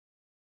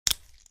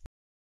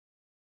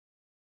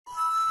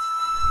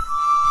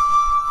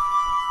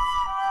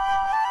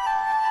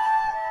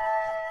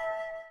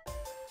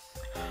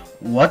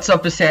What's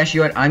up,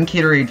 PistachioHut? I'm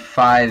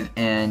Cadeorade5,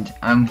 and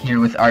I'm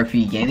here with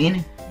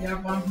RPEGaming.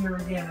 Yep, I'm here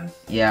again.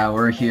 Yeah,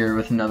 we're here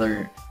with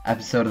another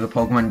episode of the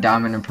Pokemon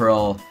Diamond and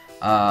Pearl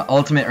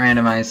Ultimate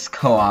Randomized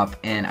Co-op,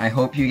 and I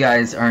hope you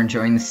guys are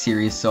enjoying the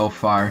series so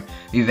far.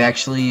 We've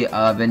actually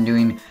been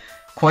doing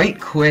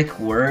quite quick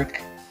work,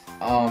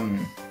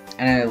 and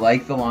I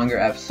like the longer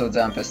episodes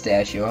on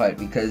PistachioHut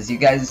because you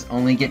guys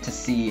only get to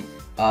see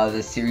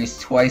the series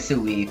twice a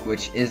week,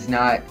 which is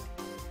not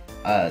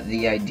what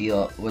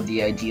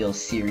the ideal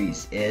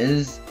series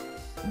is,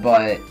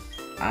 but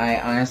I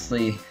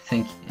honestly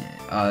think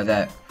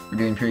that we're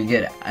doing pretty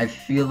good. I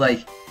feel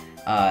like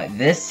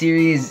this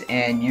series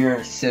and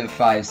your Civ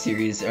 5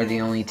 series are the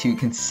only two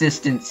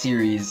consistent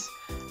series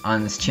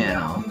on this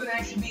channel. Yeah, I'm gonna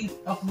actually be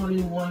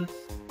uploading one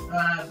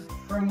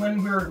from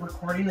when we're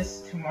recording this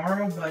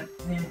tomorrow, but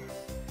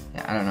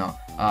yeah, I don't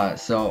know.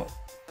 So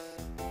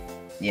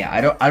yeah,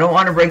 I don't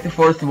want to break the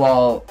fourth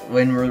wall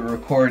when we're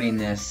recording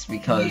this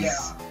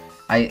because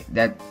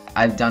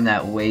I've done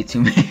that way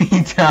too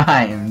many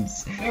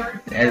times.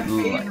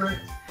 Favorite.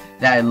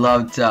 That I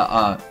love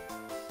to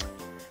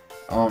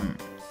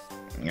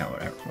you know,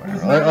 whatever.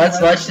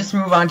 Let's just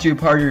move on to a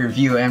party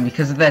review. And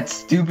because of that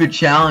stupid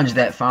challenge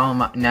that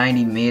Final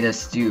 90 made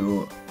us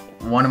do,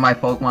 one of my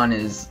Pokemon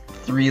is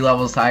 3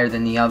 levels higher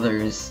than the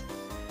others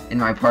in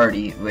my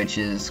party, which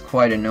is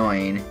quite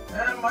annoying.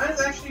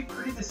 Mine's actually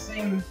pretty the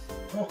same.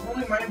 Well,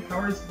 only mine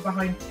powers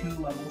behind 2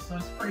 levels, so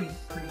it's pretty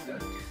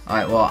good.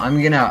 Alright, well,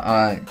 I'm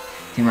gonna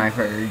do my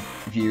party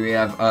review. We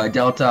have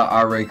Delta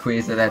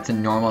Rayquaza, that's a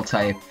normal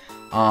type.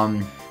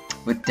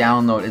 With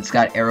download, it's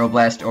got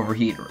Aeroblast,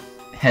 Overheat,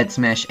 Head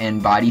Smash,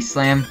 and Body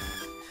Slam.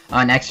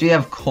 Next we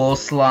have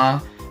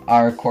Coleslaw,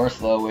 our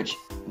Corsola, which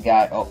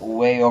got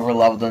way over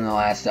leveled in the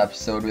last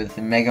episode with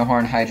Mega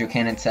Horn, Hydro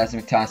Cannon,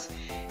 Seismic Toss,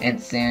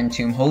 and Sand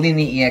Tomb, holding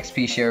the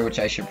EXP share, which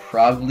I should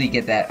probably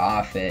get that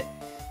off it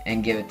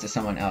and give it to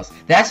someone else.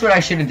 That's what I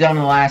should have done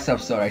in the last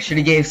episode. I should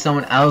have gave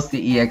someone else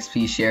the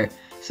EXP share,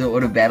 so it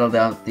would have balanced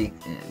out the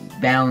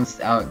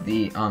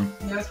Yeah,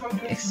 that's what I'm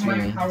doing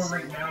experience. my power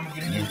right now. I'm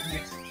getting the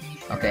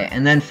EXP share. Okay,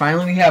 and then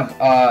finally we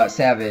have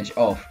Savage.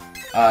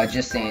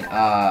 Just saying,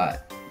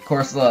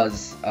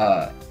 Corsola's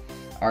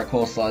our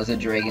Coleslaw is a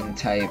dragon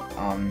type,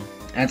 and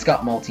it's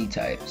got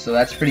multi-type, so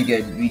that's pretty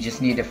good. We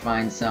just need to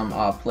find some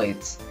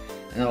plates,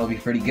 and that'll be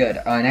pretty good.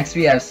 Next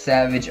we have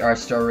Savage, our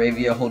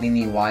Staravia, holding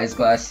the Wise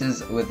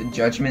Glasses with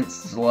Judgment,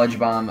 Sludge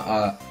Bomb,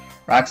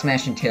 Rock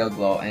Smash, and Tail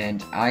Glow,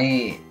 and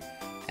I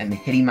am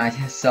hitting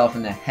myself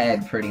in the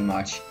head pretty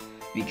much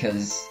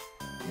because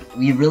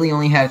we really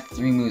only have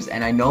 3 moves,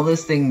 and I know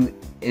this thing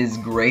is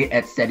great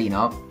at setting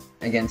up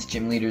against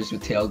gym leaders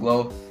with Tail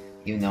Glow,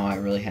 even though I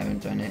really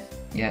haven't done it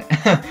yet.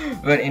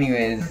 But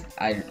anyways,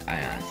 I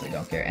honestly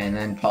don't care. And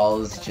then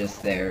Paul's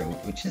just there,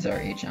 which is our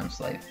HM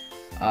slave.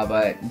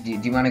 But do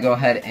you want to go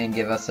ahead and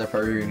give us a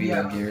party review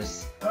of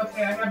yours?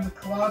 Okay, I have the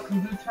Claw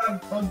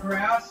Kombucha Bug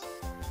Grass.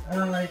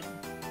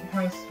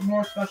 Has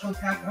more special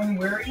attack,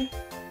 Unwary.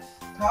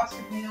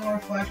 Toxic Needle or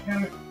Flash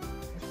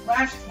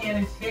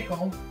Cannon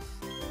Tickle.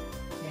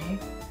 Okay.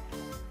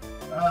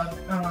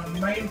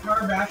 Might and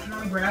Power Bastion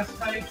on Grass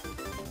type.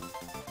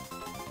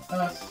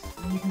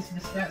 You can see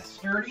the stats: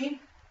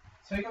 Sturdy,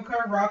 Psycho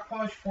Cover, Rock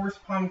Polish, Force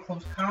Palm,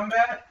 Close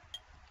Combat.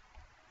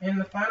 And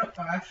the final,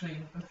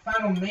 the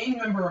final main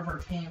member of our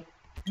team,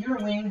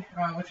 Yearling,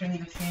 which I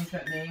need to change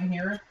that name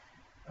here.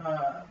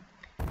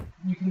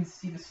 You can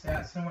see the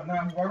stats and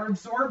whatnot. Water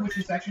Absorb, which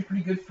is actually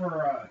pretty good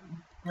for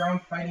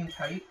ground fighting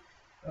type.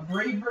 A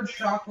Brave Bird,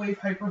 Shockwave,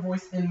 Hyper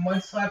Voice, and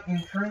Mud Slap,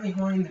 and currently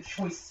holding the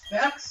choice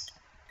specs.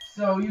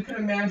 So you can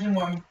imagine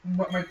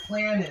what my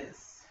plan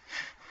is.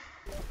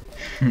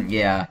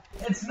 Yeah.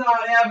 It's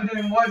not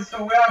evident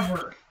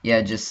whatsoever.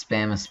 Yeah, just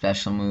spam a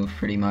special move,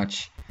 pretty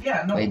much.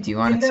 Yeah, no. Wait, do you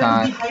want to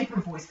talk? talk? Hyper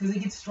Voice, because it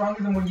gets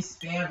stronger than when you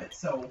spam it.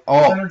 So.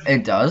 Oh,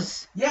 it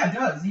does? Yeah, it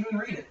does. You can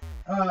read it.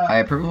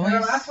 Hyper Voice.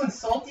 And the last one,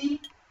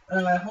 Salty,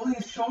 holding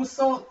the Show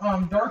Salt,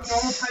 Dark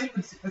Normal type.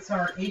 It's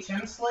our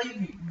HM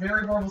slave.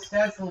 Very horrible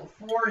stats. Level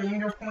 4,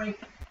 Anger Point,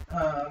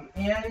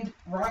 and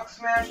Rock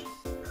Smash,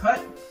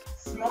 Cut,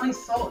 Smelling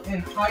Salt,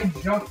 and High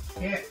Jump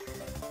Kick.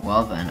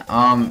 Well then,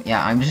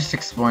 yeah, I'm just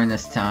exploring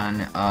this town.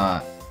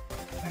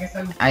 Like I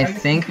said, I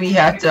think we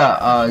have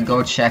to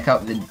go check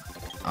out the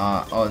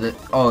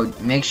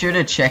make sure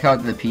to check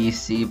out the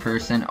PC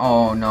person.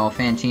 Oh no,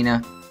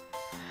 Fantina.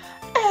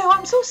 Oh,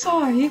 I'm so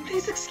sorry.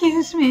 Please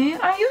excuse me.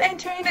 Are you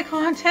entering a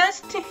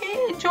contest?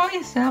 Enjoy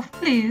yourself,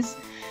 please.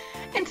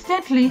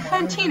 Incidentally,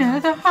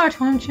 Fantina, the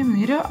Heartworm gym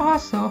leader,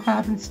 also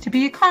happens to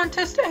be a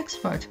contest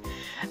expert.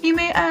 You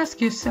may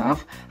ask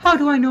yourself, how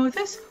do I know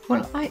this?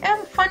 Well, I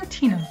am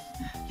Fantina.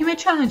 You may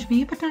challenge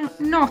me, but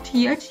not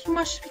yet. You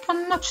must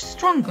become much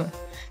stronger.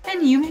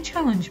 Then you may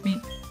challenge me.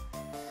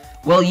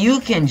 Well, you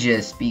can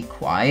just be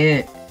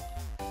quiet.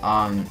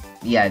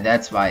 Yeah,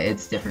 that's why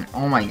it's different.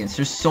 Oh my goodness,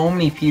 there's so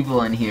many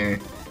people in here.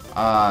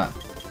 I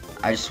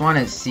just want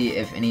to see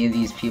if any of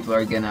these people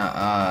are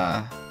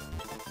gonna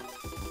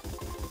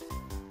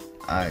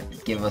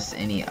give us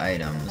any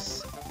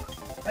items.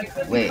 I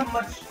could Wait. become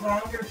much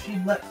stronger if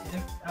she'd let,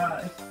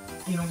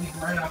 if you know, we'd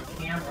run off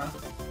camera.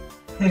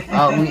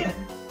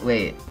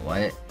 Wait,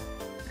 what?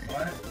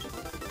 What?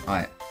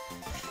 Alright.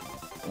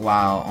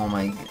 Wow, oh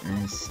my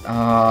goodness.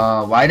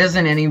 Why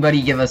doesn't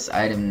anybody give us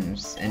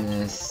items in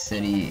this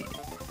city?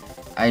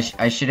 I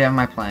should have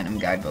my platinum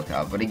guidebook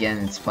out, but again,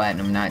 it's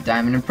platinum, not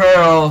diamond and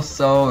pearl,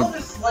 so... Well,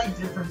 there's slight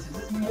differences.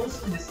 It's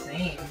mostly the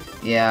same.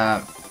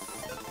 Yeah.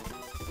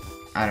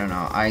 I don't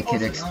know.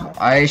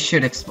 I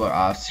should explore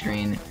off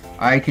screen.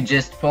 Or I could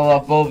just pull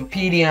up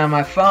Bulbapedia on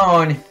my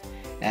phone.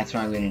 That's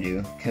what I'm gonna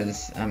do,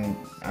 cause I'm.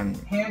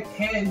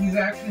 He's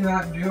actually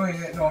not doing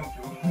it. No,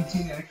 I'm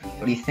joking.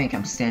 What do you think?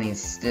 I'm standing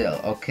still.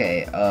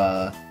 Okay.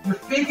 You're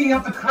faking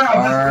out the crowd.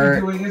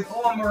 That's what you're doing. It's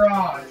all a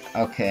mirage.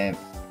 Okay.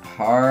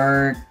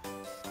 Heart.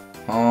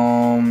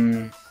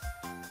 Home.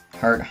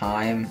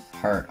 Heartheim.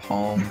 Heart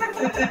home.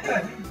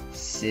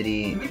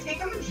 City. Did we take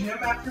him to the gym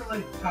after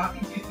like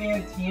talking to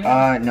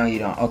Fantina? No, you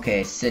don't.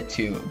 Okay, sit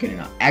 2. Good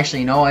enough. Actually,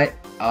 you know what?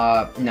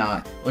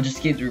 No, we'll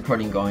just keep the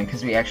recording going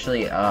because we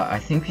actually, I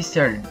think we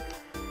started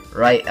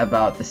right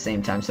about the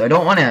same time, so I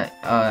don't want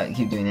to,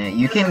 keep doing that.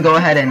 You can go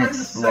ahead and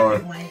explore.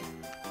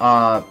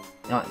 No,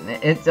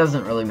 it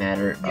doesn't really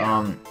matter.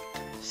 Yeah.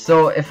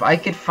 So if I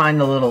could find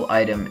the little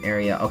item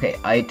area. Okay,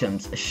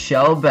 items.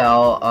 Shell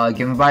bell,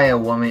 given by a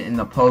woman in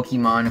the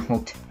Pokemon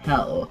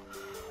Hotel.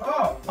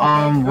 Oh,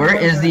 okay. Where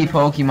is the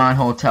Pokemon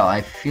Hotel?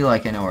 I feel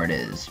like I know where it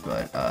is,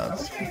 but, I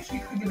wish I actually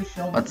could get a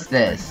shell. what's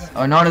this?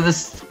 Oh, no,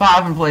 this is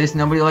Poffin Place.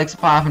 Nobody likes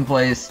Poffin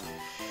Place.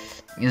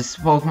 This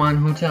Pokemon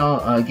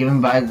Hotel, given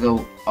by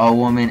a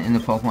woman in the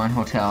Pokemon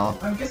Hotel.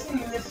 I'm guessing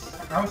this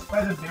house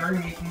by the berry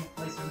making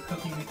place or the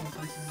cookie making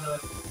place is the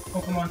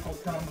Pokemon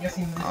Hotel. I'm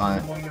guessing this is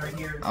the one right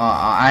here.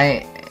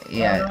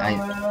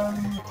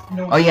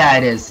 No, oh, yeah,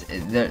 it is.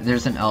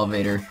 There's an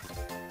elevator.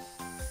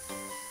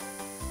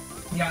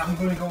 Yeah, I'm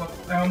gonna go up.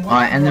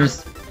 And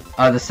there's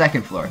the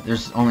second floor.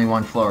 There's only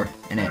one floor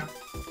in it.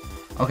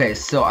 Okay,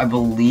 so I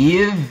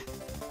believe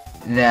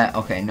that.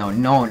 Okay, no,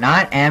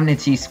 not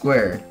Amity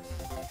Square.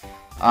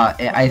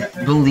 I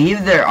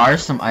believe there are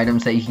some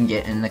items that you can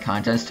get in the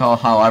contest hall.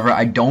 However,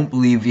 I don't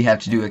believe you have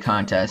to do a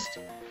contest.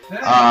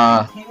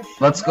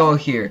 Let's go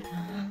here.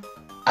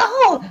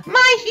 Oh,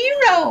 my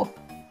hero!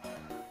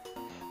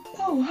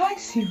 Oh, hi,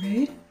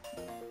 Searaid.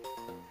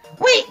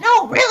 Wait,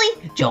 no,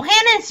 really?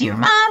 Johanna's your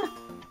mom?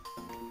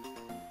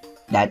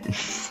 That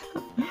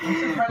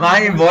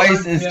my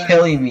voice is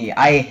killing me.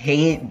 I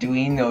hate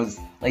doing those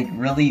like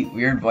really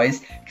weird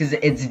voice because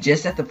it's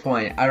just at the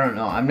point. I don't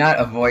know. I'm not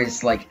a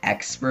voice like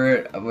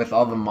expert with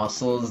all the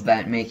muscles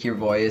that make your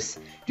voice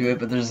do it,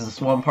 but there's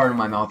this one part of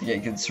my mouth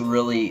that gets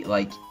really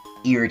like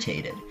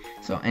irritated.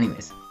 So,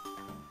 anyways.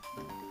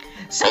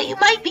 So you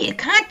might be a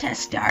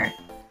contest star.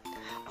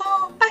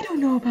 Oh, I don't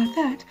know about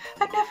that.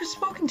 I've never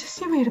spoken to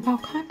Searaid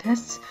about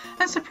contests.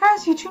 I'm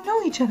surprised you two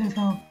know each other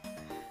though.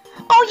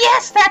 Oh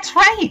yes, that's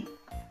right!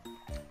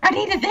 I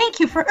need to thank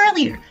you for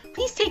earlier.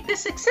 Please take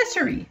this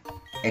accessory.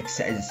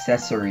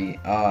 Accessory,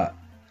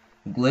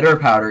 glitter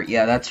powder.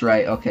 Yeah, that's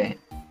right. Okay.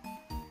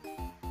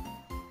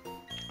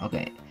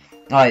 Okay.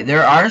 Alright,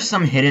 there are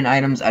some hidden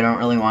items. I don't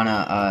really want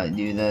to,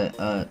 do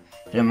the,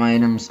 hidden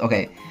items.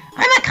 Okay.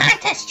 I'm a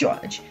contest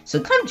judge, so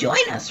come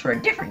join us for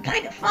a different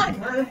kind of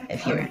fun.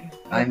 If you're...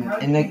 I'm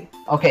in the...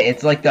 Okay,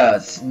 it's like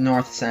the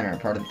north center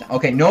part of the...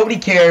 Okay, nobody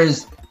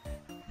cares...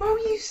 Were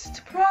you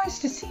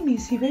surprised to see me,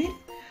 Searaid?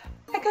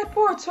 I got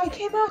bored, so I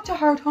came out to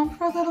Hearthome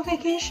for a little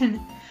vacation.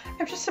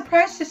 I'm just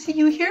surprised to see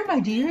you here, my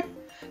dear.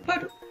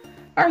 But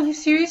are you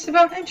serious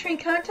about entering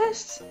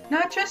contests?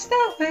 Not just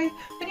that way.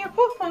 When your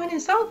Pokemon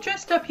is all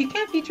dressed up, you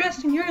can't be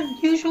dressed in your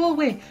usual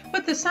way.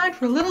 Put the sign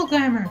for little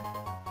glamour.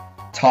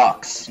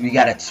 Tux. We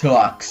got a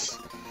tux.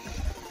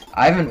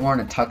 I haven't worn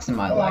a tux in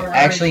my life.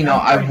 Actually, no,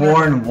 I've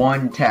worn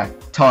one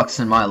tux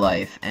in my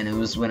life, and it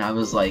was when I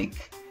was like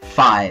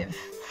 5.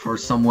 For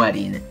some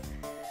wedding.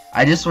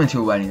 I just went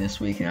to a wedding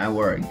this week and I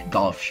wore a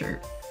golf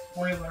shirt.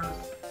 Spoilers.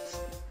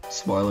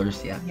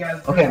 Spoilers, yeah. Yeah.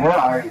 Okay, where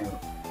are you?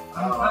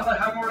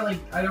 I'm more like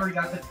I already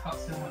got the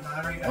tux and whatnot.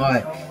 I already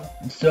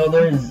got the so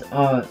there's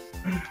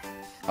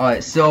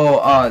alright,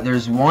 so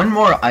there's one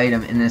more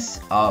item in this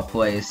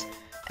place,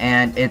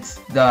 and it's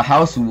the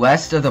house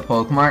west of the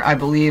Pokemon, I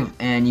believe,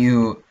 and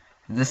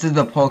this is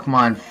the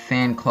Pokemon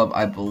fan club,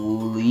 I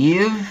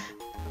believe,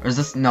 or is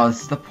this? No,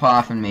 this is the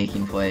Poffin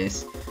making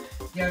place.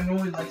 Yeah,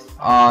 nobody likes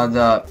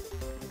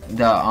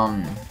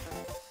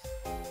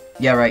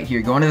yeah, right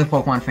here. Go into the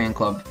Pokemon fan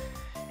club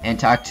and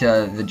talk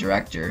to the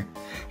director.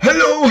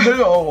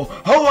 Hello,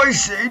 how I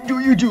say do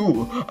you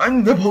do?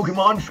 I'm the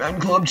Pokemon fan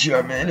club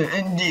chairman,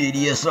 indeed,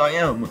 yes I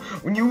am.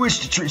 When you wish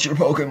to treat your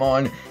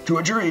Pokemon to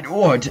a treat,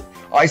 what?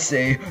 I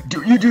say,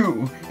 do you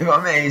do? If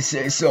I may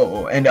say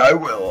so, and I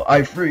will.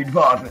 I feed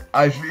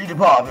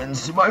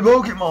Poffins to my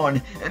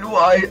Pokemon, and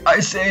why? I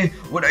say,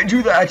 would I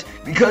do that?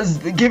 Because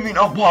the giving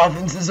up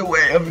Poffins is a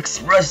way of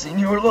expressing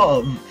your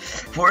love.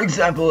 For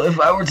example, if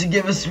I were to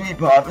give a sweet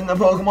Poffin, the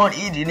Pokemon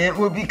eating it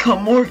would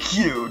become more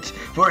cute.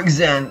 For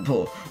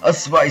example, a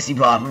spicy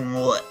Poffin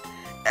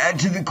add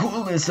to the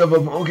coolness of a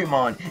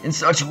Pokemon. In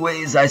such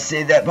ways, I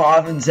say that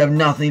Poffins have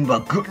nothing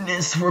but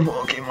goodness for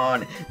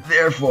Pokemon.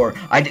 Therefore,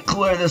 I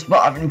declare this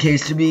Poffin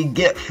case to be a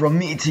gift from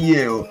me to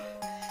you.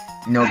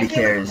 Nobody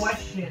cares.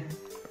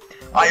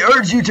 I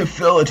urge you to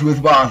fill it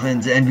with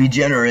Poffins and be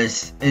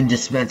generous in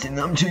dispensing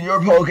them to your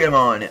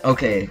Pokemon.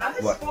 Okay. How's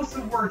this supposed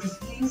to work?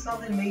 Just eating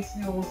something makes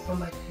you also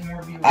like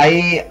more viewers.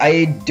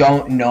 I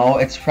don't know.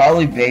 It's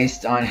probably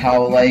based on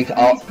how like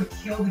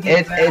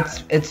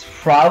it's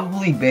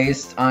probably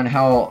based on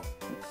how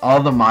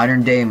all the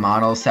modern day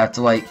models have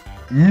to like.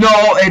 No,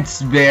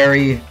 it's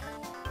very.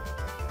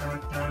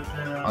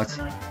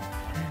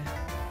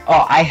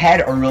 Oh, I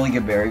had a really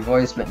good Barry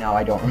voice, but now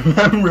I don't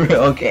remember.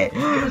 Okay.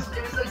 It was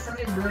like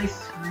something really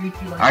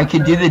screechy. Like I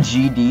could do the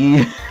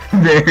GD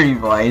Barry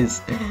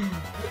voice.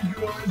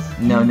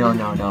 No.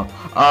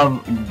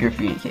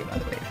 Graffiti K, by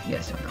the way, if you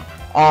guys don't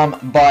know.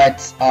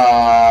 But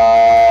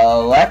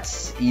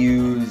let's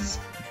use.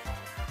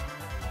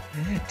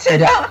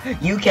 Ta-da!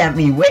 You can't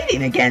be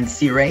waiting again,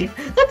 C-Raid.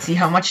 Let's see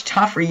how much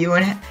tougher you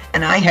and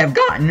I have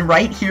gotten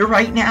right here,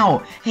 right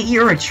now. Hey,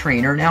 you're a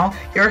trainer now.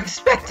 You're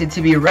expected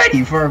to be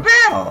ready for a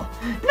battle.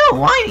 No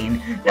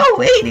whining, no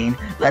waiting.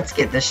 Let's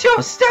get the show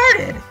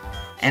started.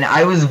 And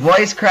I was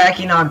voice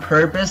cracking on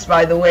purpose,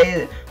 by the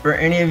way, for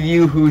any of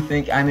you who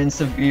think I'm in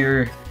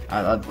severe...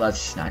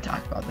 let's just not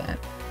talk about that.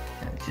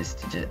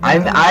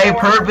 I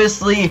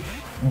purposely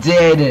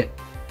did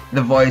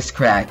the voice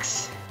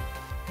cracks.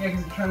 Yeah,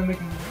 because you're trying to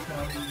make me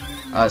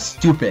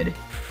stupid.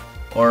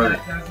 Or...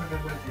 that's a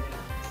good way to do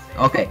it.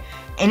 Okay.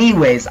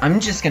 Anyways,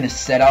 I'm just gonna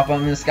set up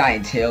on this guy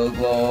in Tail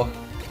Glow.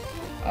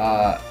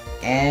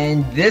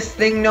 And this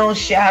thing knows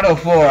Shadow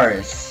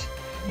Force.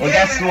 Well,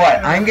 guess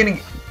what? I'm gonna...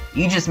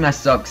 You just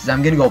messed up, because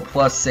I'm gonna go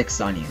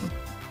 +6 on you.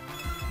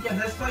 Yeah,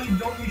 that's why you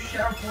don't use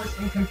Shadow Force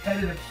in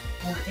competitive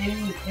or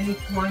any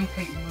flying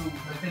type move.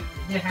 Like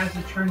it has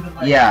to turn to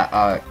like...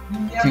 Yeah,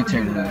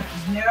 2-turn move.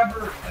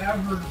 Never,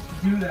 ever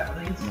do that.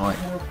 Like, it's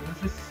horrible.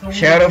 It's just so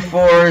Shadow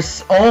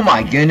Force. Oh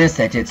my goodness,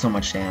 that did so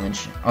much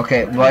damage.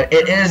 Okay, but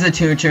it is a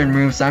 2-turn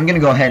move, so I'm gonna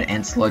go ahead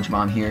and Sludge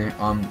Bomb here.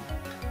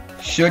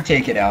 Should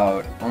take it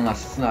out,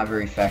 unless it's not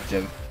very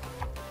effective.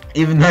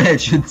 Even then,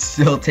 it should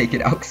still take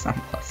it out, because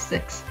I'm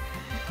 +6.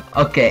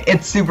 Okay,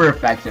 it's super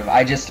effective.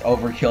 I just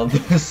overkilled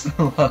this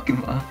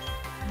Slugma.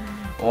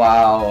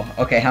 Wow.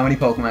 Okay, how many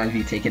Pokemon have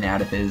you taken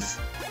out of his...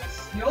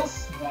 Skill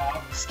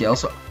Swap? Skill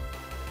Swap?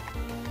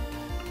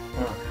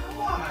 Come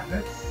on,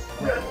 that's...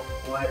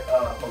 What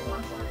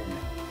Pokemon's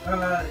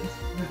learning? It's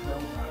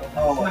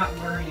not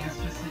learning, it's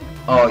just that you...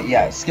 Oh,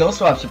 yeah, Skill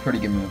Swap's a pretty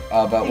good move.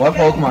 But what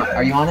Pokemon?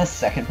 Are you on a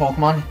second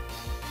Pokemon?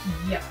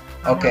 Yeah.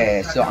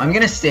 Okay, so I'm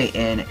gonna stay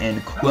in,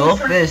 and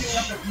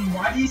Quillfish...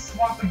 Why do you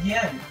swap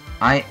again?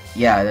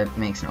 Yeah, that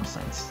makes no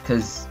sense,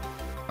 because...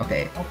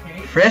 Okay.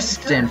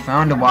 Frisked and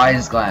found a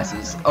wise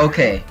glasses.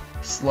 Okay.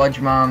 Sludge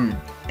Bomb.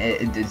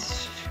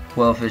 It's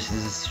Quillfish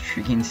is a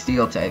Shrieking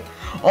Steel type.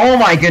 Oh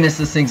my goodness,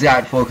 this thing's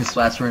got Focus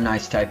Blast for a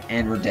nice type,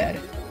 and we're dead.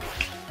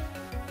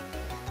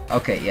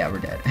 Okay, yeah, we're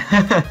dead.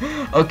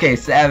 Okay,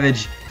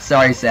 Savage.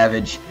 Sorry,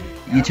 Savage.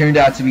 You turned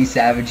out to be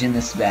Savage in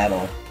this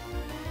battle.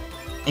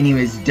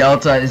 Anyways,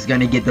 Delta is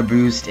gonna get the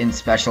boost in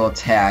special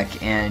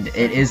attack, and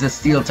it is a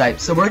Steel type,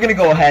 so we're gonna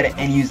go ahead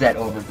and use that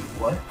overheat.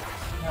 What?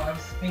 No, I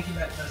was thinking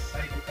that the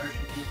Psycho card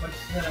should be, but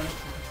then I looked at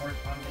the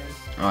correspondence.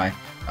 Alright.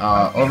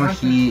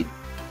 Overheat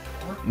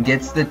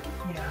gets the...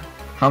 Yeah.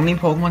 How many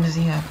Pokemon does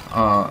he have?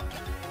 Oh,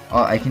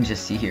 I can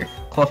just see here.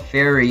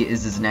 Clefairy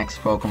is his next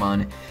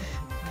Pokemon.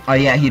 Oh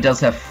yeah, he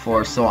does have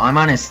 4, so I'm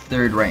on his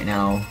 3rd right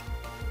now.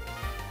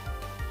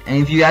 And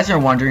if you guys are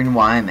wondering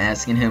why I'm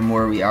asking him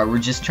where we are, we're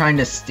just trying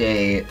to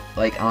stay,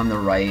 like, on the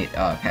right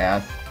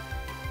path.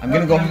 I'm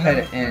gonna go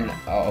ahead and...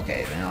 Oh,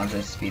 okay, then I'll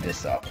just speed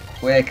this up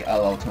quick.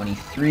 Level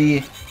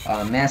 23.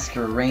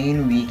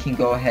 Masquerain, we can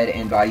go ahead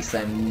and Body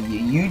Slam.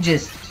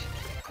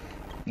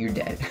 You're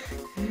dead.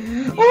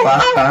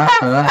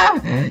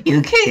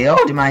 You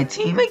KO'd my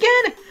team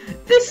again?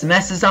 This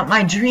messes up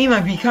my dream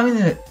of becoming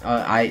the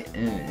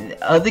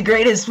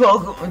greatest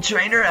Pokemon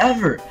trainer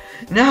ever.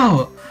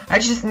 No, I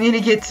just need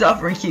to get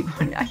tougher and keep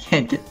going. I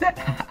can't get that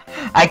high.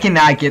 I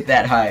cannot get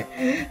that high.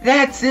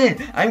 That's it.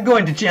 I'm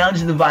going to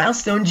challenge the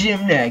Vilestone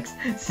Gym next.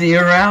 See you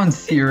around,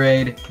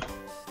 C-Raid.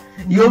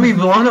 You'll be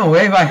blown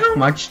away by how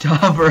much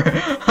tougher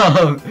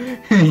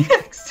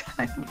next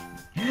time.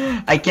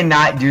 I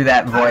cannot do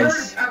that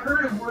voice. I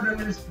heard a word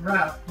under his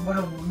breath. What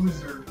a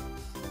loser.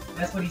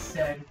 That's what he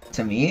said.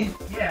 To me?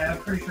 Yeah,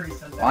 I'm pretty sure he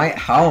said that. Why?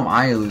 How am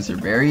I a loser?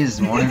 Barry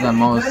is one of the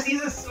most...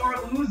 He's a sore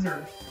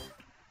loser.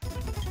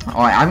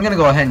 Alright, I'm gonna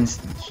go ahead and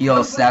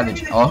heal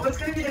Savage. What's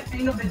gonna be the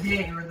thing of the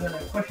day, or the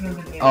question of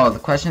the day? Oh, the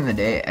question of the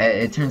day.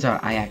 It turns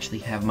out I actually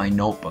have my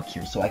notebook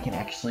here, so I can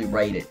actually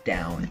write it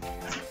down.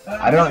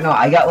 I don't know,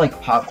 I got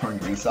like popcorn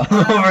grease all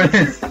over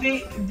this. Do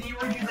you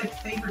like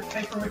favorite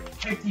type, or which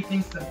type do you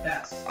think's the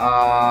best?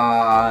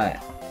 I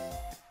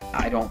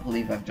don't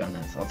believe I've done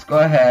this. Let's go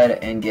ahead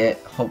and get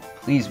Hope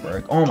Please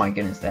Work. Oh my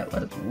goodness, that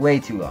was way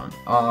too long.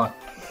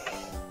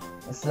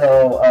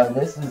 So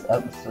this is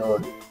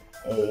episode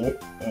 8,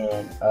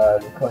 and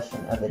the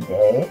question of the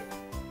day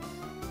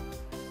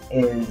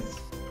is...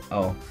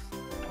 Oh.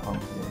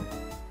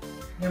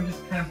 I'm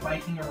just kind of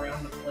biking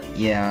around the place.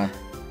 Yeah.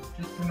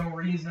 Just for no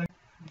reason.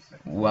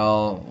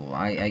 Well,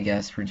 I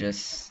guess we're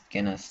just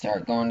gonna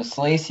start going to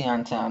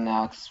Slaceon Town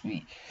now, because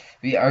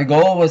our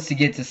goal was to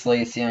get to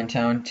Slaceon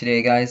Town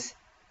today, guys.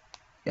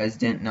 You guys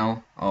didn't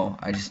know? Oh,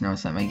 I just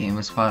noticed that my game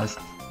was paused.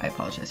 I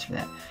apologize for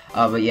that.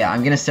 But yeah,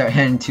 I'm gonna start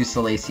heading to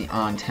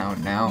Slaceon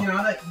Town now. You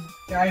know, that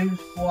guy who's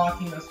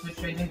blocking us, which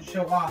I didn't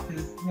show off,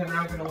 is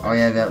now gonna... Oh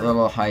yeah, that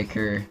little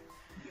hiker.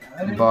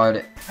 Yeah,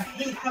 But... I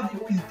hate how they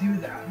always do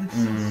that. It's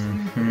so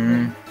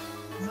stupid.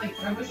 It's like,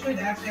 I wish they'd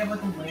actually have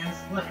like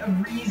a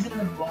reason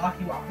to block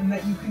you off, and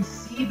that you can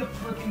see the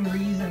flipping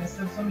reason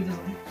instead of somebody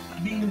just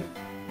being a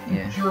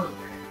jerk.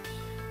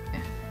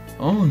 Yeah.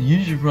 Oh,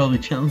 you should probably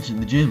challenge in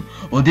the gym.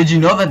 Well, did you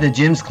know that the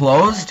gym's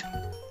closed?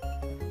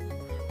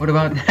 What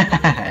about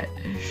that?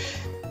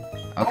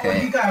 Okay.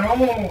 Oh, you got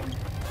owned.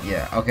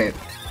 Yeah, okay.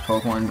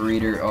 Pokemon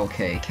breeder,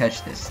 okay.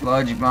 Catch this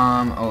sludge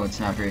bomb. Oh, it's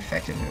not very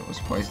effective. It was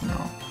poison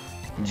though.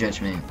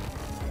 Judgment.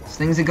 This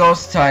thing's a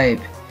ghost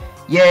type.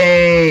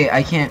 Yay!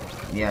 I can't.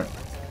 Yep.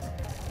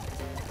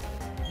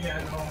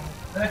 Yeah,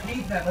 no. I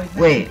hate that. Like,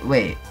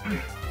 wait.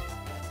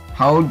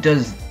 How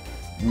does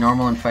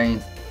normal and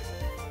fighting?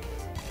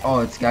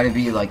 Oh, it's got to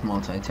be like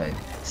multi-type.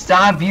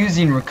 Stop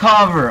using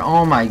recover.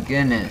 Oh my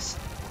goodness.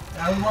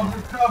 I love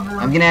recover.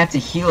 I'm gonna have to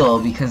heal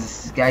because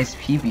this guy's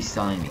pee-pee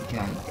stalling me.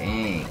 God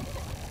dang.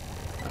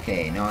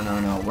 Okay, no.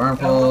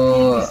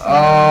 Wurmple.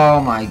 Oh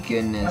my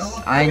goodness.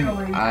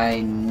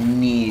 I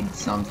need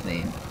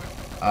something.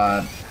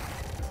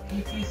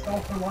 PP stall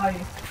for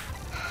life.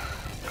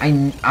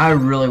 I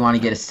really want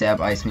to get a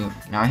stab ice move.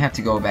 Now I have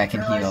to go back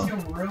and heal.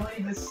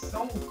 Really? This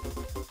so... I'm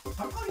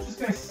probably just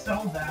gonna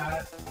sell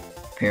that.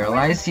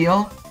 Paralyzed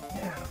heal?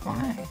 Yeah.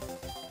 Why?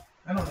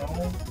 I don't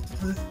know.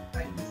 Because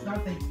it's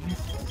not that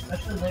useful.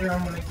 Especially later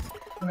on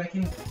when I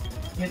can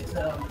get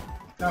the...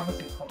 what's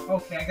it called?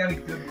 Okay, I got a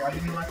good one.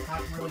 Even like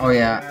not really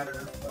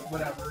matter, but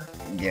whatever.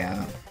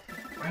 Yeah.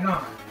 Why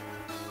not?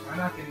 Why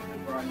not get a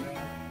good run, man?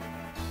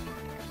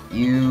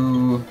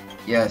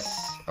 Yes.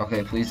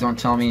 Okay, please don't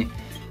tell me.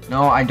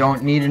 No, I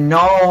don't need to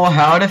know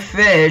how to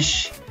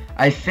fish.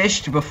 I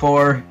fished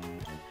before.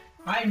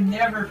 I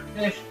never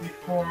fished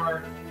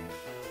before.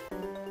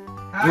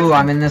 Ooh,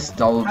 I'm in this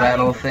double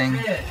battle thing.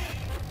 Fish?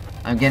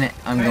 I'm going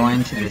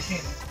to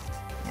this.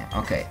 Yeah,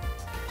 okay.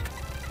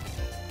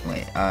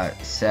 Wait,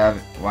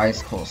 why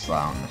is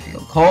Coleslaw on the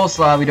field?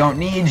 Coleslaw, we don't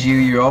need you.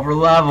 You're over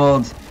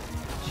leveled.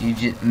 You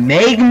just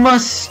Magma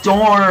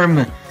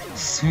Storm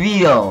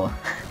Sveal.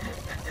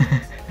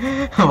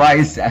 Why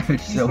is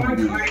Savage so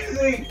weak?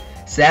 Crazy.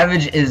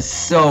 Savage is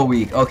so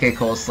weak. Okay,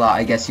 Coleslaw,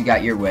 I guess you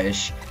got your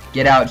wish.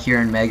 Get out here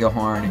in Mega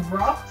Horn.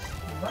 Erupt?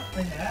 What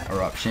the heck?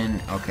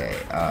 Eruption. Okay,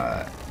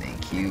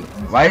 thank you.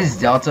 Why is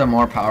Delta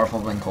more powerful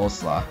than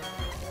Coleslaw?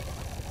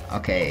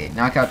 Okay,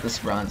 knock out this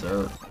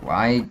bronzer.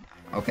 Why?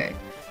 Okay.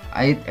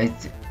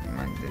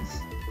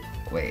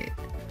 Wait.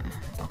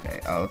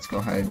 Okay, let's go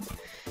ahead.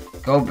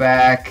 Go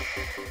back.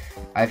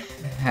 I've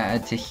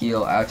had to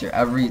heal after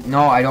every...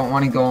 No, I don't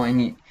want to go in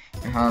your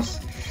house.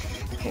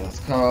 Okay, let's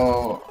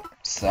go.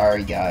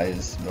 Sorry,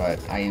 guys, but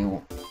I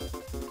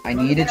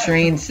need to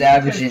train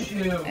Savage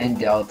and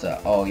Delta.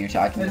 Oh, you're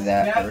talking to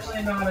that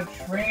person? Definitely not a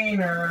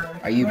trainer.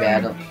 Are you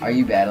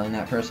battling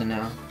that person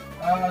now?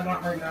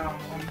 Not right now.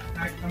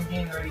 I'm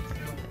getting ready to.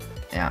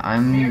 Yeah,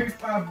 I'm...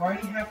 Cadeorade5, why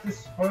do you have to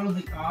spoil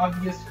the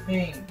obvious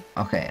thing?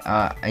 Okay,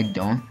 I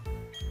don't.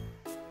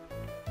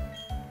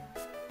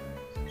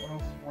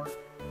 Spoil sport.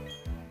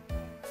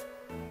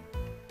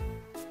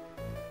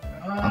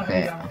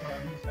 Okay.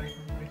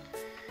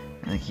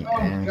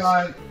 Oh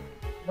god.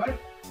 What?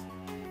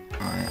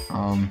 Alright,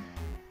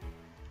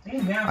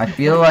 I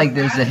feel like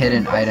there's a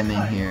hidden item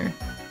in here.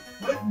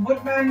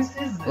 What madness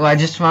is this? Oh, I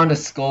just found a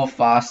skull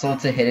fossil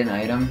to hidden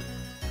item.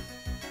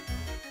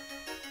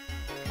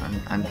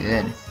 I'm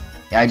good.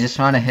 Yeah, I just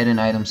found a hidden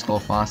item skull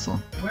fossil.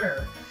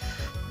 Where?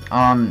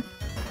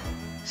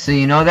 So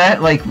you know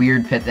that like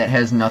weird pit that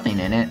has nothing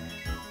in it?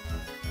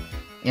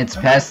 It's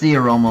past the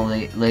aroma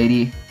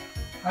lady.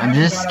 I'm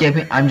just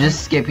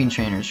skipping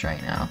trainers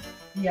right now.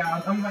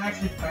 Yeah, I'm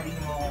actually fighting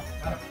them all.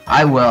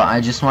 I will. I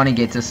just want to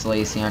get to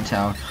Slaceon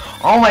Town.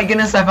 Oh my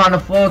goodness! I found a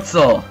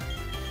Floatzel.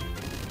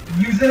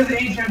 Use it as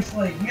Ancient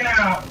Slate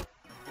now.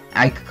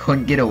 I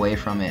couldn't get away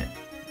from it.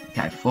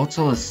 God,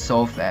 Floatzel is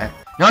so fast.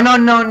 No.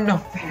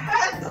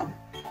 Fast?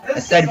 I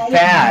said so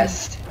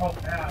fast. Oh,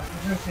 fast. I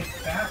was gonna say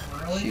fat,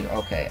 really? Shoot,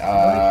 okay,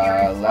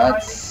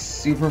 let's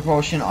Super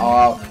Potion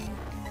all out.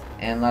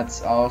 And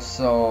let's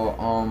also,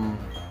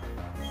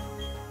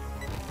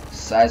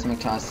 Seismic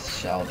Toss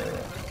Shelter.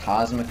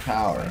 Cosmic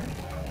Power.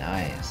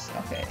 Nice,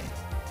 okay.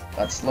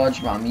 Let's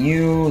Sludge Bomb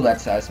you,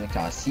 let's Seismic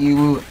Toss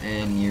you,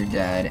 and you're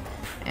dead.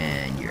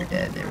 And you're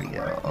dead, there we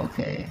go,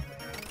 okay.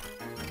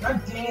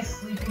 God dang it,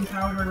 Sleeping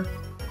Powder.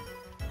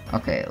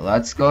 Okay,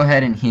 let's go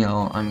ahead and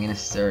heal. I'm gonna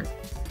start.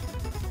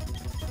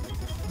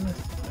 What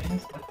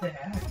the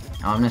heck?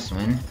 I'm gonna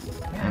swing.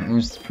 That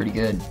move's pretty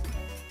good.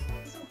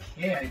 It's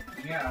okay, I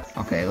guess.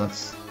 Okay,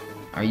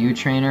 are you a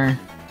trainer?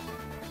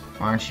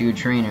 Why aren't you a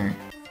trainer?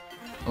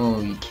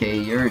 Okay,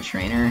 you're a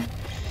trainer.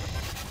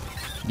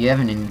 You have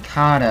an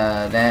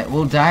Inkata that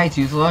will die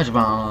to Sludge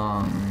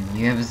Bomb.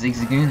 You have a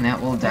Zigzagoon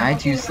that will die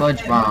to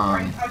Sludge Bomb.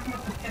 Are you talking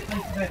about the pit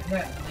like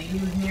that lady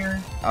was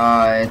near?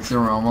 It's a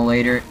Roma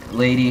lady.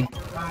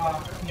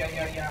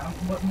 Yeah.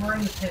 Where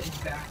in the pit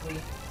exactly?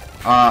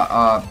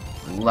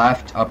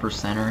 Left upper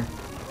center.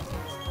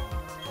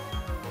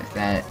 If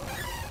that.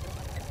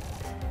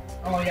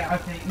 Oh yeah,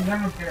 okay. You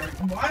never very.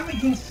 Why am I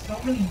getting so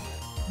many?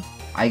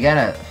 I got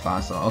a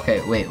fossil.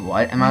 Okay, wait,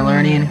 what am I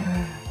learning?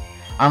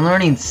 I'm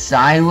learning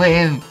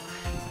Psywave.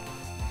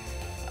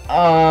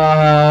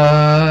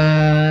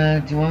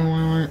 Do I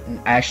want?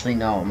 Actually,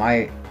 no.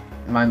 My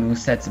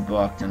moveset's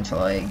booked until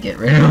I get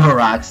rid of a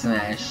Rock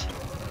Smash.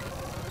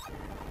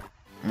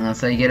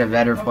 Unless I get a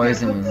better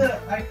poison move.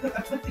 I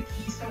put the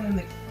keystone in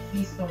the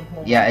keystone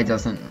hole. Yeah, it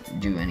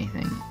doesn't do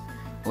anything.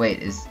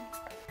 Wait, is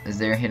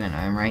there a hidden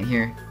item right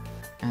here?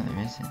 Oh,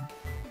 there isn't.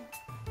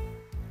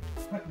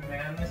 What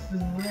madness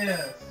is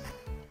this?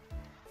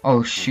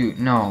 Oh shoot,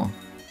 no.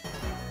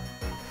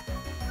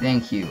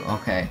 Thank you,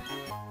 okay.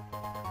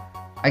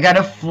 I got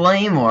a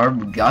Flame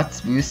Orb,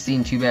 Guts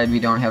boosting. Too bad we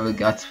don't have a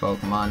Guts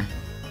Pokemon.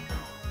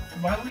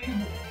 Why would you...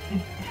 It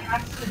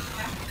has to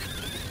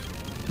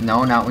attack.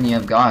 No, not when you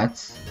have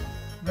Guts.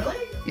 Really?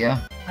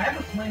 Yeah. I have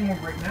a Flame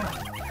Orb right now.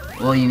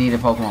 Well, you need a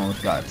Pokemon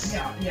with Guts.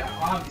 Yeah,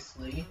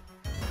 obviously.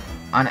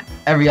 On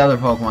every other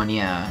Pokemon,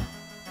 yeah.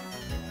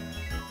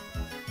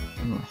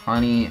 Ooh,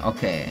 honey,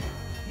 okay.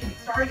 Hey,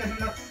 sorry guys, I'm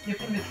not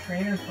skipping the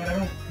trainers, but I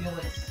don't feel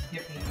like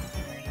skipping the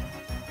trainers.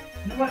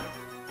 You know what?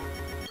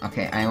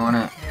 Okay, I'm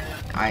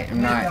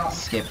not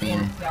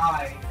skipping.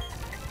 Die.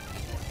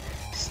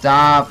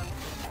 Stop.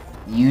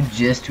 You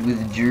just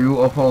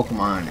withdrew a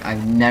Pokemon.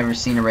 I've never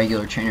seen a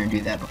regular trainer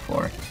do that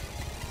before.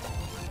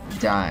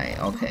 Die.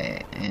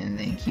 Okay, and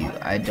thank you.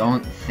 I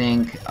don't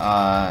think,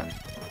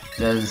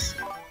 does...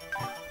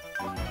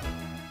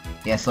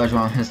 Yeah, Sludge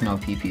Bomb has no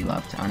PP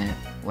left on it.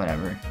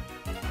 Whatever.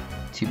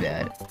 Too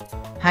bad.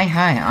 Hi,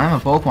 I'm a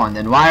Pokemon,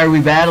 then why are we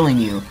battling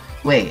you?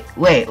 Wait.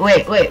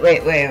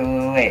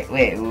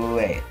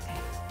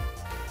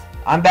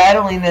 I'm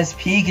battling this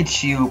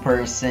Pikachu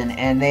person,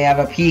 and they have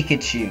a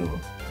Pikachu.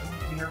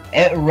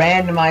 It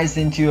randomized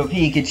into a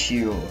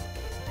Pikachu.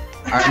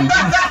 Are you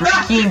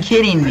freaking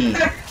kidding me?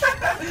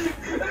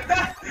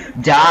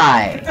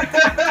 Die.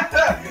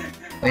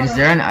 Wait, is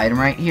there an item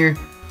right here?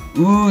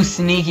 Ooh,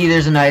 sneaky,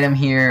 there's an item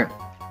here.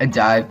 A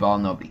dive ball,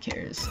 nobody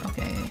cares.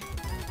 Okay.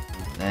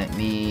 Let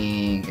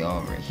me go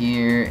over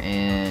here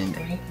and...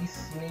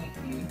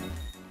 Sneaky.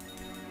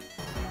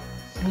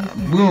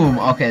 Boom!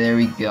 Okay, there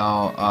we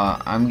go.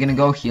 I'm gonna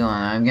go heal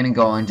and I'm gonna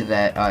go into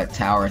that,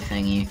 tower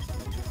thingy.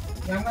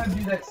 Yeah, I'm gonna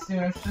do that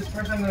soon. It's just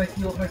first I'm gonna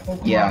heal up my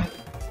Pokemon. Yeah.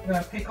 I'm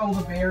gonna pick all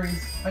the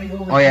berries, fight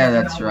all the Oh yeah, and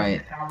that's I'll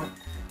right. Are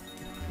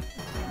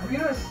we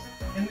gonna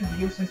end the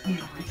video since we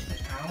reached the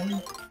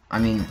town? I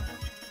mean,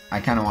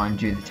 I kinda want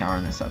to do the tower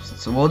in this episode.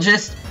 So we'll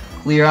just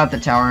clear out the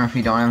tower, and if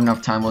we don't have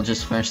enough time, we'll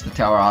just finish the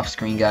tower off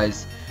screen,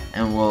 guys.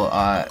 And we'll,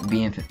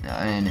 be in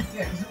Salacion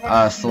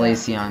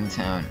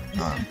Town.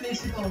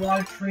 This is basically a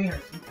lot of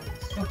trainers.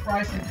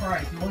 Surprise.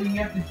 All you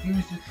have to do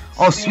is just...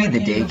 Oh, sweet,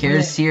 the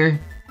daycare's here.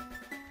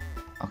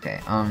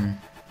 Okay,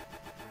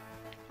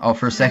 Oh,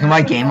 for a second,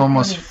 my game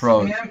almost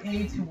froze. Spam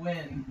A to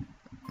win.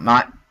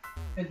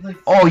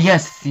 Oh,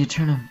 yes, the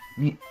Eternal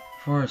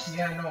Forest.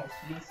 Yeah, I know.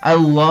 I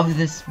love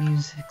this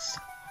music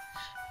so much.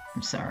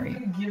 I'm sorry.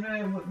 Give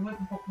it what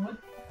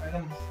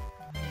items?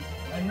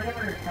 I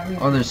remember having...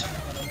 Oh, there's...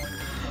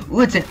 Ooh,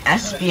 it's an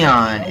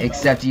Espeon!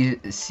 Except you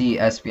see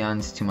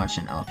Espeon's too much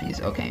in LPs.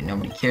 Okay,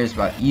 nobody cares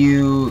about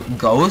you.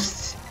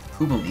 Ghosts?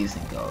 Who believes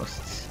in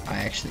ghosts? I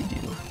actually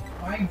do.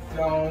 I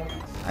don't.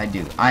 I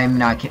do. I'm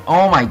not kidding.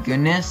 Oh my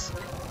goodness.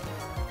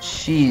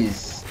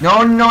 Jeez.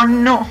 No.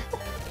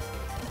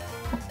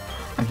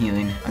 I'm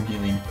healing.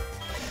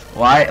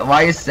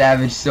 Why is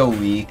Savage so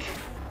weak?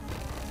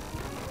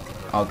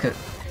 Oh,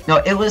 no,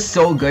 it was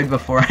so good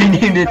before I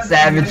named it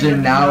Savage,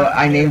 and now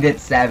I named it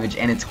Savage,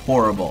 and it's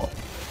horrible.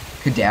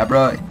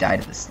 Kadabra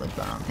died of the slip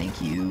bomb.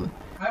 Thank you.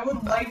 I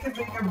would like to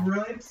make a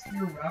really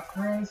obscure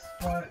reference,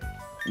 but...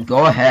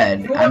 Go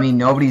ahead. You know I mean,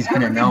 nobody's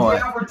gonna know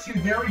it.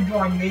 There we go,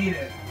 I made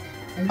it.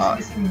 I'm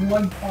just missing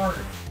one part.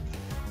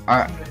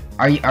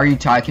 Are you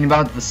talking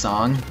about the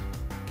song?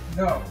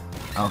 No.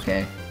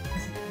 Okay.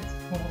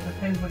 Well, it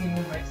depends what you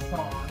mean by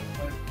song,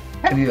 but...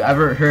 Have you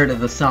ever heard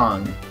of the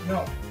song?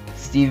 No.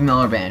 Steve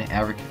Miller Band,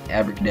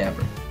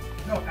 Abracadabra.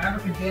 No,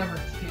 Abracadabra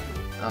 2.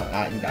 Oh,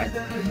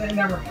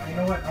 never mind. You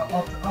know what?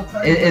 I'll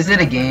tell you. Is it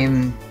a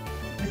game?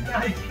 It's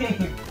not a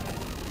game.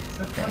 It's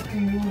a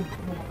fucking move.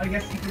 Well, I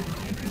guess you could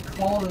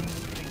call it a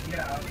movie,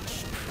 yeah.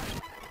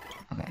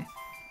 Okay.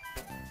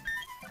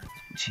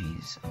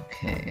 Jeez,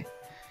 okay.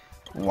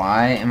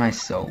 Why am I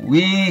so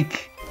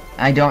weak?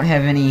 I don't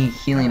have any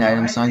healing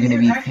items, so I'm gonna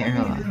be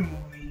paralyzed.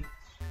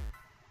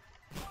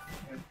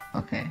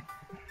 Okay.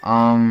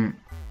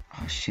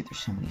 Oh shit, there's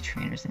so many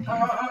trainers in here.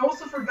 I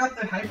also forgot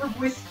that Hyper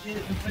Voice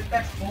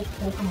affects both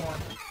Pokemon.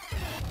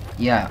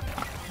 Yeah.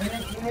 And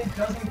it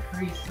does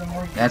increase the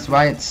more you... That's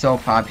why it's so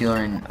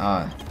popular in,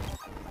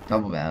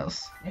 Double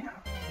battles. Yeah.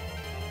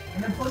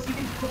 And then plus you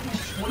can put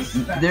these choice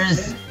specs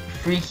There's in.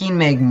 freaking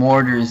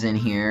Magmortars in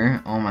here.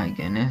 Oh my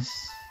goodness.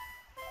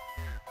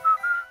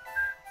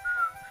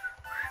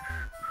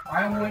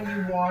 Why wouldn't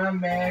you want a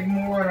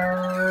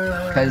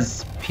Magmortar?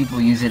 Because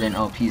people use it in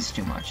OPs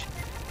too much.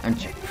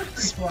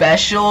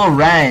 Special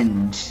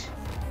Rend.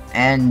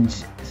 And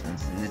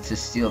it's a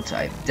steel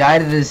type. Die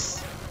to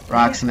this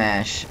Rock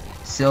Smash.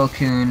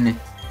 Silcoon.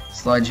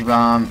 Sludge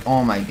Bomb.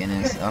 Oh my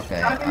goodness.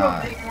 Okay.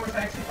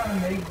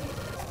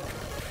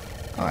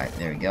 Alright,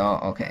 there we go.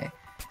 Okay.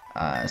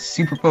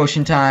 Super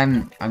Potion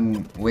time.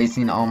 I'm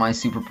wasting all my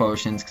Super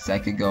Potions because I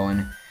could go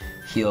and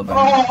heal. But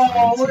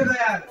oh, look at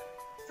that!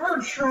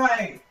 Third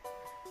try!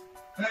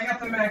 And I got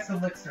the max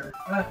elixir.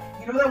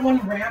 You know that one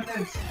ramp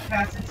that's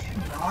casted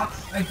 2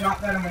 rocks? I got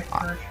that on my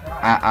first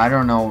try. I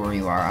don't know where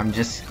you are. I'm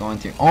just going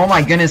through. Oh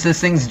my goodness, this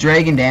thing's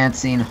dragon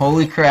dancing.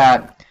 Holy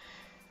crap.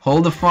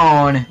 Hold the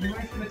phone. You're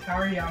going for the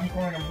tower? Yeah, I'm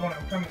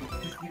coming.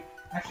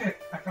 Actually,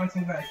 I found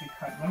something that I should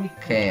cut. Let me.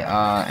 Okay,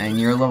 and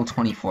you're level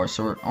 24,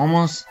 so we're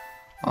almost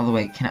all the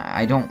way.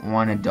 I don't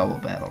want a double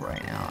battle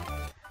right now.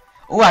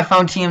 Oh, I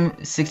found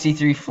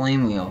TM63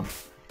 Flame Wheel.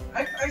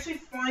 I actually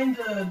find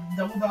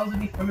double battles to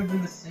be funner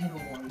than the single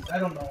ones. I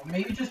don't know.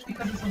 Maybe just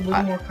because it's a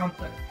little more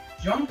complex.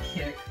 Jump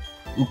kick.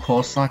 Ooh,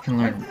 Coleslaw can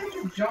learn. I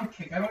think it's jump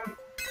kick. I don't.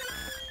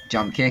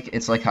 Jump kick?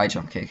 It's like high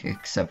jump kick,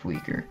 except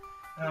weaker.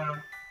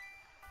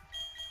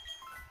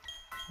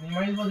 You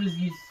might as well just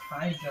use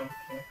high jump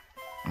kick.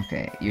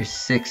 Okay, you're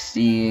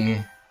 60.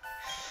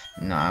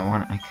 No,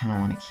 I kind of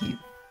want to keep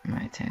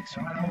my attacks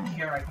No, right I don't now.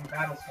 care. I can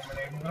battle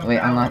somebody. Wait,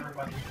 I'm not.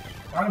 Everybody.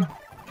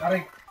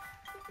 Gotta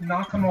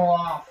knock them all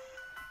off.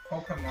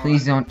 Pokemon.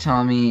 Please don't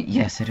tell me.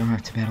 Yes, I don't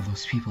have to battle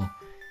those people.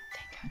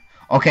 Thank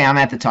God. Okay, I'm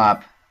at the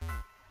top.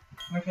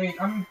 Okay,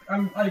 I'm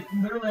like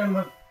literally on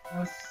the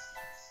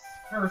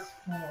first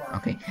floor.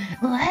 Okay.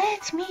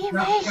 Let me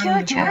Not make on your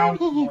the ground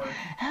journey floor.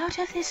 out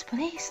of this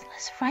place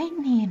less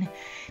frightening.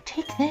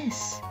 Take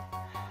this.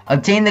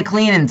 Obtain the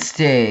clean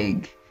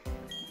stig.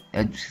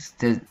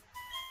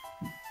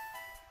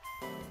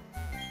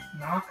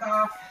 Knock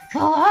off. The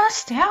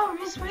Lost Tower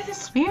is where the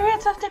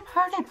spirits of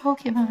departed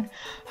Pokemon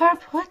are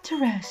put to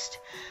rest.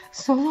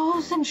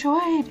 Those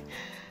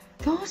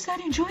that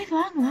enjoyed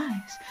long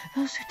lives,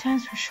 those whose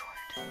times were short,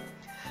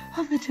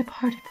 of the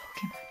departed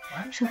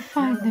Pokemon shall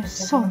find their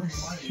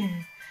solace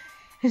here.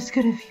 It is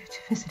good of you to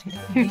visit it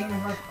here.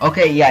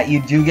 Okay, yeah,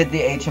 you do get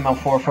the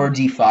HTML4 for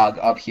defog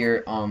up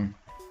here.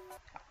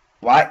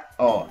 What?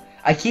 Oh,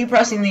 I keep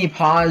pressing the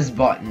pause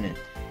button,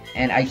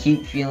 and I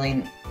keep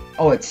feeling.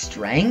 Oh, it's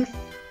strength.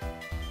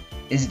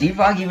 Is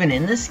defog even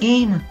in this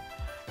game?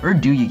 Or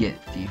do you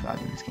get defog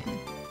in this game?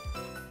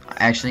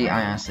 Actually,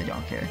 I honestly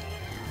don't care.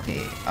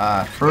 Okay,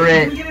 for You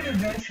it... can get it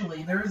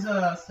eventually. There's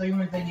a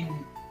segment that you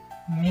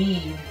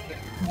need.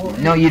 Well,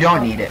 No, you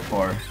don't need it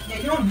for. Yeah,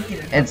 you don't need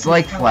it. It's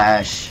like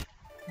Flash.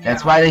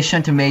 That's why they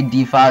shouldn't have made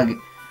defog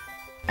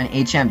an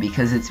HM,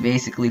 because it's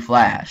basically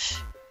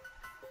Flash.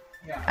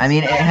 Yeah. I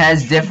mean, it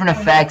has different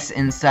effects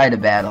inside a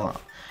battle.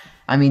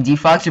 I mean,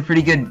 defog's a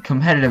pretty good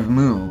competitive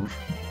move.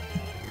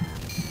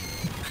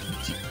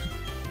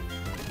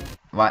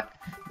 What?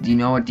 Do you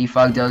know what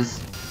defog does?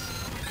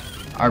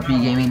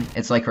 RPEgaming?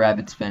 It's like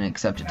rapid spin,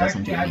 except it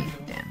doesn't do any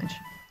damage.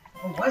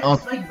 Oh, what? Oh.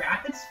 It's like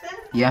rapid spin?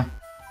 Yeah.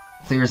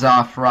 Clears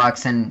off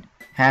rocks and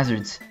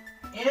hazards.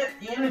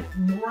 And it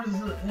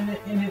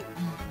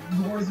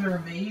lures their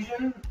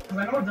evasion? Because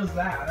I know it does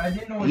that. I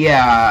didn't know it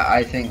Yeah,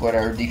 I think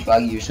whatever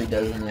defog usually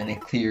does, and then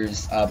it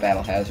clears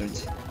battle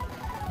hazards.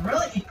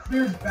 Really? It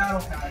clears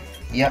battle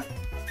hazards. Yep.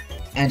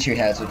 Entry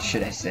hazards,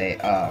 should I say.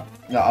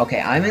 No,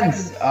 okay, I'm in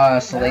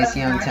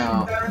Salacion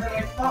Town. That's better than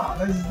I thought.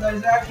 That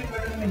is actually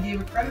better than I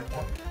gave it credit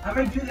for. I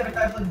might do that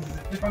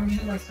if I'm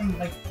using like some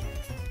like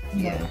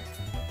Yeah.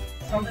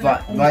 something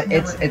But that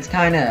it's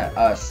kind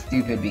of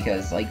stupid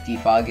because like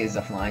defog is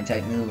a flying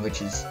type move,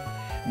 which is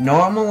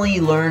normally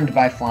learned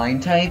by flying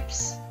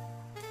types,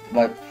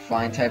 but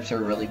flying types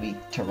are really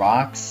weak to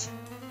rocks.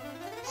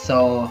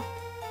 So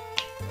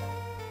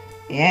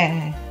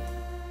yeah.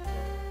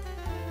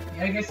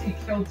 I guess you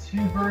killed 2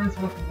 birds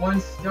with 1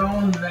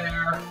 stone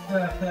there.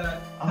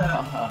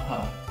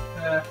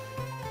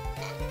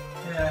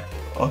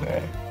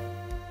 Okay.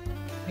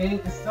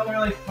 It's still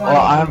really funny.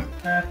 Well,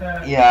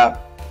 yeah.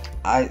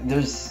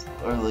 There's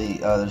literally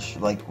there's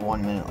like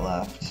 1 minute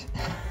left.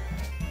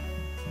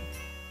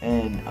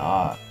 And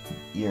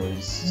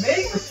yours.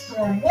 Mega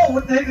Storm. Whoa,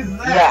 what the heck is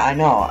that? Yeah, I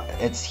know.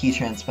 It's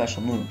Heatran's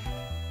special move.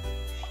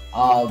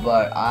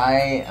 But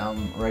I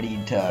am ready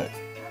to.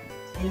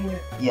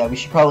 Yeah, we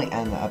should probably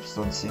end the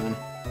episode soon.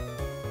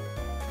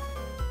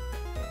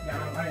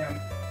 Yeah, I am.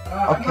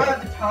 I'm not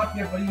at the top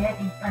yet, but you won't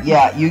be.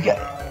 Yeah, you get.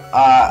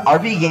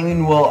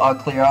 RPEgaming will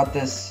clear out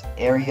this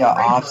area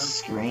off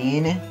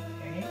screen,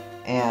 Okay.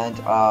 and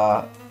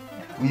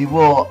we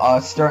will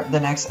start the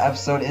next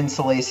episode in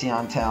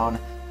Salacion Town.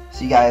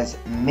 So you guys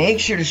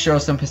make sure to show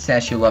some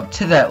pistachio love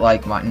to that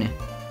like button.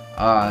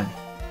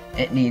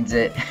 It needs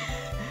it.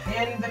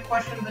 And the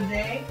question of the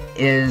day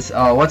Is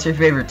what's your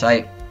favorite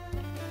type?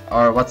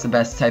 Or what's the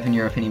best type in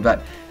your opinion?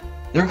 But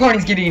the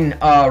recording's getting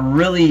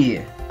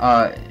really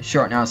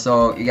short now,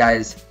 so you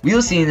guys, we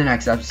will see you in the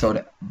next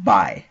episode.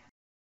 Bye.